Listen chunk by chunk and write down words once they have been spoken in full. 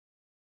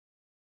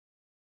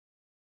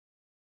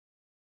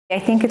I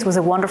think it was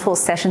a wonderful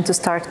session to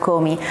start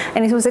COMy,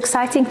 and it was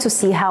exciting to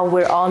see how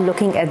we're all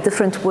looking at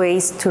different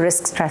ways to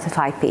risk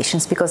stratify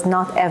patients, because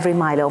not every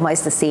myeloma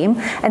is the same,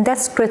 and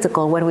that's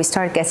critical when we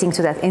start getting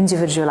to that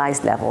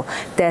individualized level,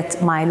 that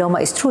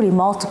myeloma is truly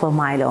multiple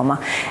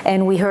myeloma.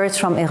 And we heard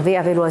from Hervé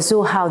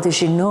Avelloiseau how the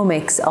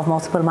genomics of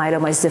multiple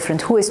myeloma is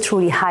different, who is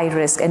truly high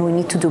risk, and we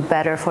need to do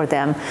better for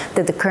them,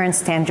 that the current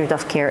standard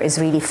of care is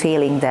really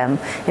failing them,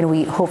 and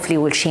we hopefully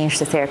will change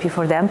the therapy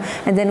for them.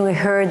 And then we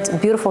heard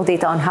beautiful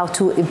data on how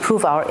to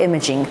improve our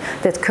imaging,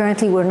 that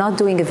currently we're not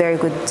doing a very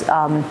good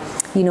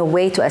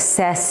way to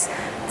assess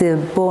the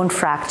bone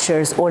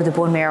fractures or the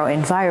bone marrow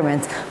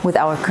environment with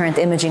our current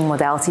imaging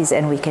modalities,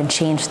 and we can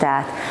change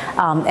that.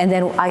 And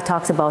then I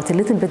talked about a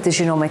little bit the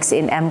genomics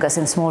in MGUS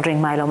and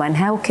smoldering myeloma, and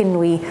how can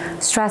we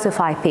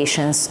stratify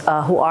patients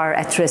who are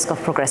at risk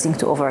of progressing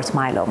to overt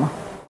myeloma.